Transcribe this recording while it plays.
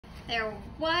There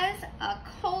was a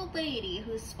cold lady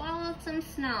who swallowed some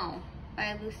snow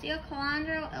by Lucille,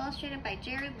 Colandro, illustrated by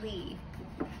Jared Lee.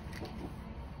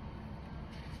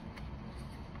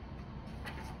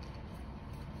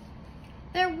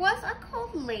 There was a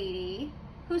cold lady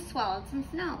who swallowed some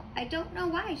snow. I don't know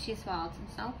why she swallowed some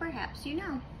snow. Perhaps you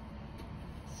know.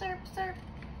 Slurp, slurp.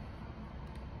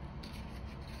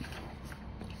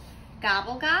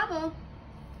 Gobble, gobble.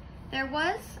 There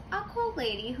was a cold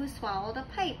lady who swallowed a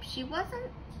pipe. She wasn't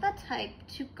the type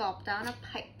to gulp down a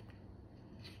pipe.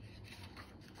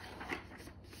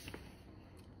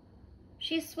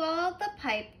 She swallowed the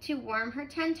pipe to warm her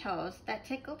 10 toes that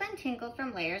tickled and tingled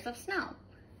from layers of snow.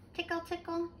 Tickle,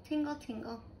 tickle, tingle,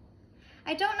 tingle.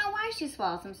 I don't know why she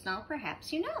swallowed some snow.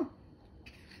 Perhaps you know.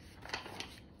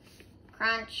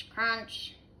 Crunch,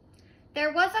 crunch.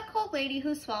 There was a cold lady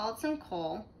who swallowed some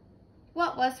coal.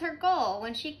 What was her goal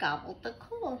when she gobbled the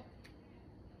coal?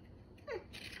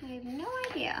 I have no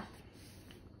idea.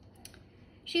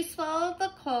 She swallowed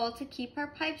the coal to keep her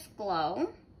pipes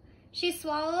glow. She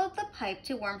swallowed the pipe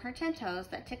to warm her 10 toes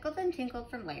that tickled and tinkled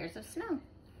from layers of snow.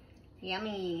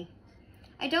 Yummy.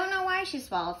 I don't know why she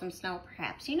swallowed some snow.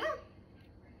 Perhaps you know.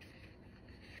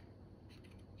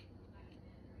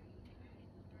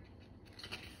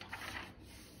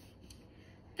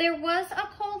 There was a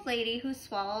cold lady who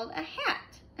swallowed a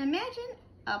hat. Imagine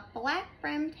a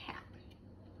black-brimmed hat.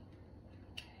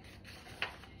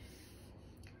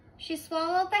 She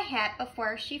swallowed the hat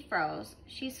before she froze.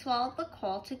 She swallowed the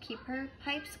coal to keep her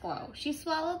pipes glow. She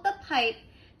swallowed the pipe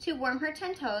to warm her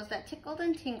 10 toes that tickled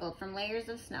and tingled from layers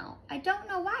of snow. I don't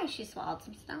know why she swallowed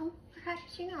some snow.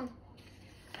 Perhaps you know.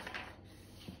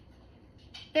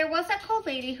 There was a cold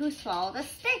lady who swallowed a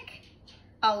stick.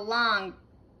 A long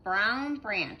brown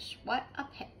branch. What a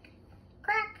pick.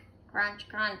 Crack, crunch,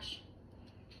 crunch.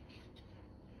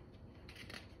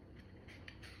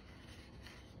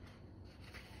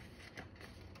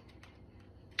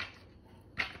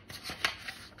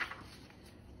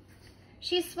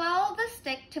 She swallowed the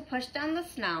stick to push down the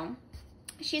snow.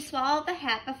 She swallowed the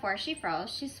hat before she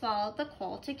froze. She swallowed the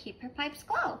coal to keep her pipes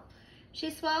glow. She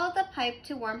swallowed the pipe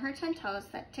to warm her 10 toes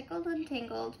that tickled and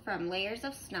tingled from layers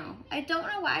of snow. I don't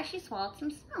know why she swallowed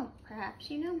some snow. Perhaps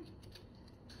you know.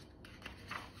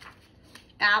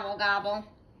 Gobble, gobble.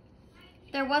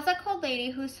 There was a cold lady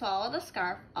who swallowed a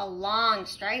scarf, a long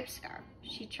striped scarf.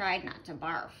 She tried not to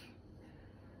barf.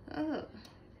 Ugh.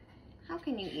 How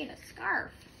can you eat a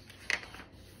scarf?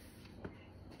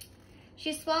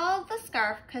 She swallowed the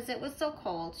scarf because it was so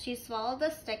cold. She swallowed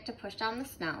the stick to push down the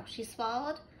snow. She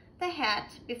swallowed the hat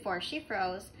before she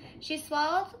froze. She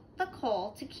swallowed the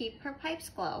coal to keep her pipes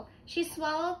glow. She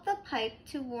swallowed the pipe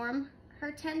to warm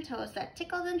her 10 toes that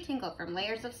tickled and tingled from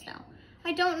layers of snow.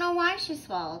 I don't know why she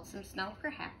swallowed some snow.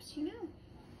 Perhaps you know.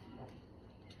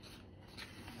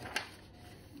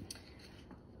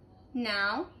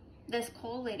 Now, this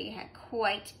cold lady had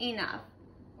quite enough.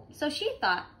 So she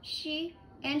thought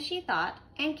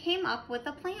and came up with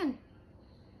a plan.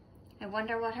 I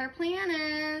wonder what her plan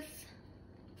is.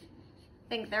 I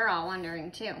think they're all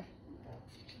wondering too.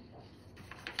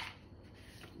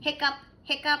 Hiccup,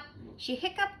 hiccup. She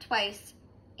hiccuped twice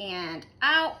and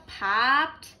out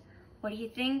popped. What do you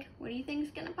think? What do you think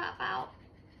is gonna pop out?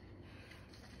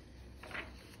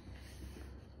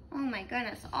 Oh my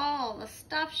goodness, all the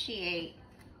stuff she ate.